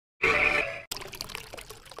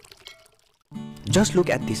Just look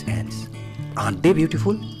at these ants. Aren't they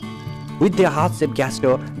beautiful? With their heart-shaped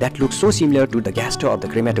gaster that looks so similar to the gaster of the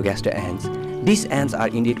Crematogaster ants, these ants are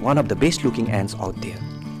indeed one of the best looking ants out there.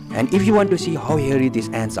 And if you want to see how hairy these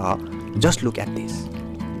ants are, just look at this.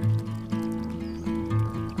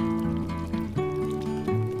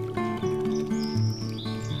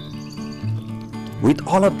 With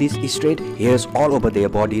all of these straight hairs all over their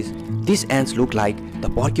bodies, these ants look like the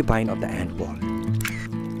porcupine of the ant world.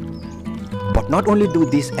 But not only do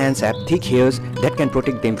these ants have thick hairs that can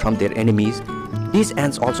protect them from their enemies, these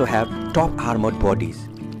ants also have top armored bodies.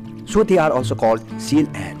 So they are also called seal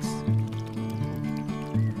ants.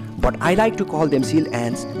 But I like to call them seal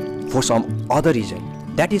ants for some other reason.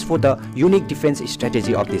 That is for the unique defense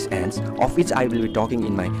strategy of these ants, of which I will be talking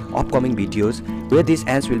in my upcoming videos, where these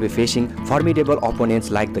ants will be facing formidable opponents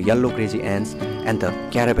like the yellow crazy ants and the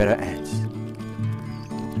Carabera ants.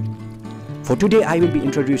 For today, I will be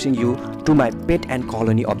introducing you to my pet ant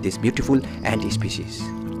colony of this beautiful ant species.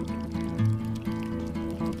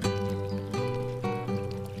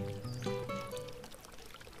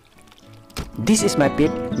 This is my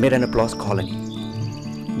pet Meranoplus colony.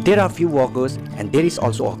 There are few workers and there is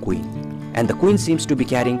also a queen, and the queen seems to be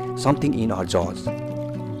carrying something in her jaws.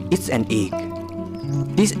 It's an egg.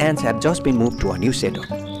 These ants have just been moved to a new setup,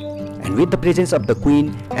 and with the presence of the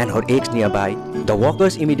queen and her eggs nearby, the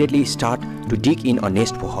workers immediately start to dig in a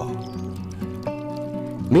nest for her.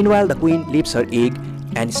 Meanwhile, the queen leaves her egg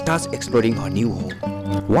and starts exploring her new home.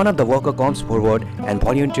 One of the workers comes forward and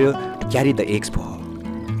volunteers to carry the eggs for her,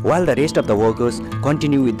 while the rest of the workers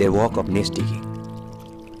continue with their work of nest digging.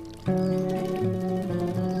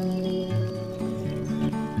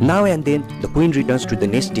 Now and then, the queen returns to the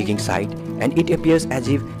nest digging site, and it appears as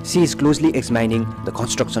if she is closely examining the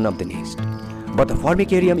construction of the nest. But the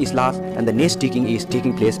formicarium is large and the nest digging is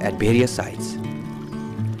taking place at various sites,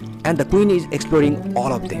 and the queen is exploring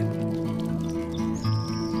all of them.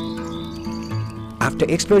 After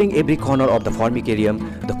exploring every corner of the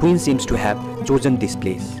formicarium, the queen seems to have chosen this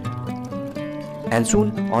place, and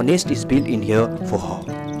soon a nest is built in here for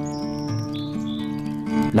her.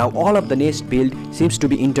 Now all of the nest built seems to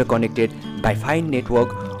be interconnected by fine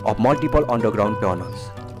network of multiple underground tunnels.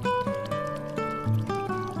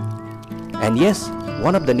 And yes,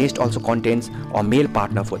 one of the nest also contains a male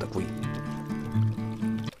partner for the queen.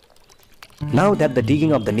 Now that the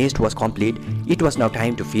digging of the nest was complete, it was now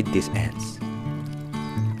time to feed these ants.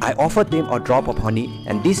 I offered them a drop of honey,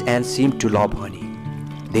 and these ants seemed to love honey.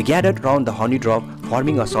 They gathered around the honey drop,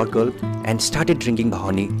 forming a circle, and started drinking the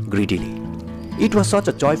honey greedily. It was such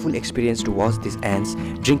a joyful experience to watch these ants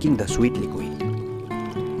drinking the sweet liquid.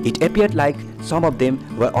 It appeared like some of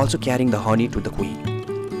them were also carrying the honey to the queen,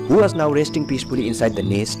 who was now resting peacefully inside the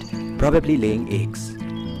nest, probably laying eggs.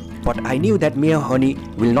 But I knew that mere honey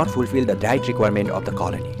will not fulfill the diet requirement of the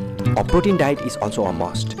colony. A protein diet is also a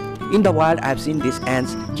must. In the wild, I have seen these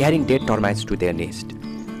ants carrying dead termites to their nest.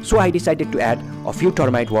 So I decided to add a few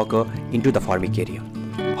termite workers into the formicarium.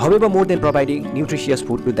 However, more than providing nutritious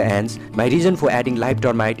food to the ants, my reason for adding live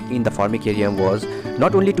termite in the formicarium was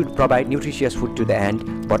not only to provide nutritious food to the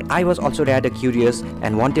ant, but I was also rather curious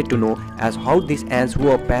and wanted to know as how these ants who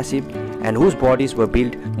are passive and whose bodies were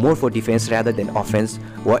built more for defense rather than offense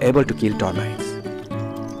were able to kill termites.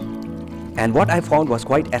 And what I found was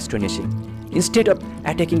quite astonishing. Instead of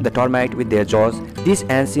attacking the termite with their jaws, these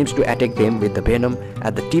ants seems to attack them with the venom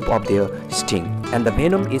at the tip of their sting, and the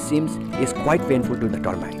venom seems quite painful to the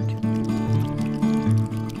termite.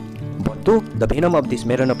 But though the venom of this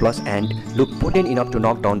Meranoplus ant looked potent enough to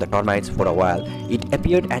knock down the termites for a while, it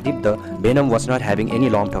appeared as if the venom was not having any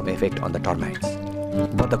long-term effect on the termites.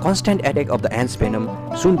 But the constant attack of the ant's venom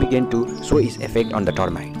soon began to show its effect on the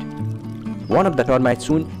termite. One of the termites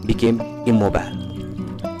soon became immobile.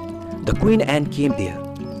 The queen ant came there,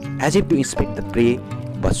 as if to inspect the prey,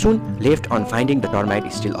 but soon left on finding the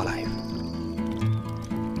termite still alive.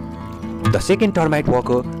 The second termite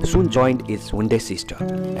worker soon joined its wounded sister,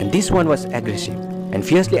 and this one was aggressive and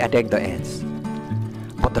fiercely attacked the ants.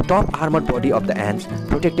 But the top armored body of the ants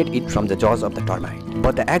protected it from the jaws of the termite.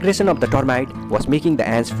 But the aggression of the termite was making the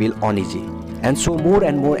ants feel uneasy, and so more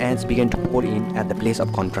and more ants began to pour in at the place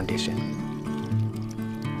of confrontation.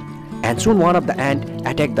 And soon one of the ants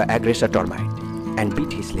attacked the aggressor termite and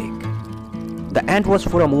bit his leg. The ant was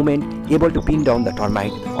for a moment able to pin down the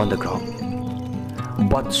termite on the ground.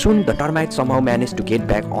 But soon the termite somehow managed to get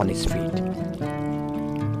back on its feet.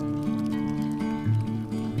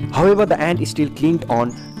 However, the ant still clinged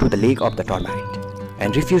on to the leg of the termite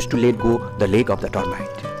and refused to let go the leg of the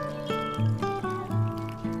termite.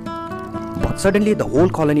 But suddenly the whole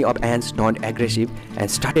colony of ants turned aggressive and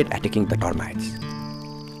started attacking the termites.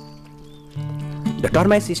 The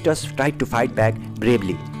termite sisters tried to fight back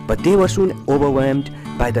bravely, but they were soon overwhelmed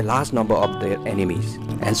by the large number of their enemies,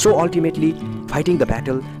 and so ultimately, fighting the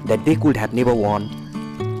battle that they could have never won,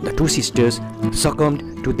 the two sisters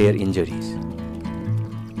succumbed to their injuries.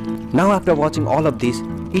 Now after watching all of this,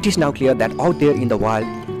 it is now clear that out there in the wild,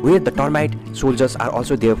 where the termite soldiers are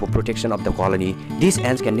also there for protection of the colony, these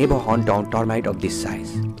ants can never hunt down termite of this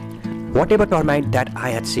size. Whatever termite that I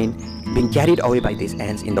had seen being carried away by these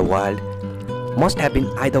ants in the wild must have been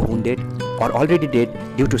either wounded or already dead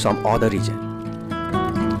due to some other reason.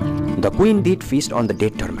 The queen did feast on the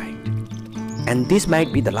dead termite, and this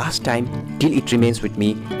might be the last time till it remains with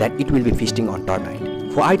me that it will be feasting on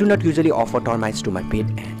termite, for I do not usually offer termites to my pet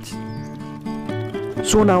ants.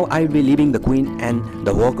 So now I will be leaving the queen and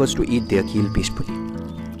the workers to eat their kill peacefully.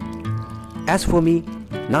 As for me,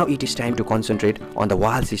 now it is time to concentrate on the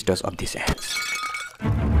wild sisters of these ants.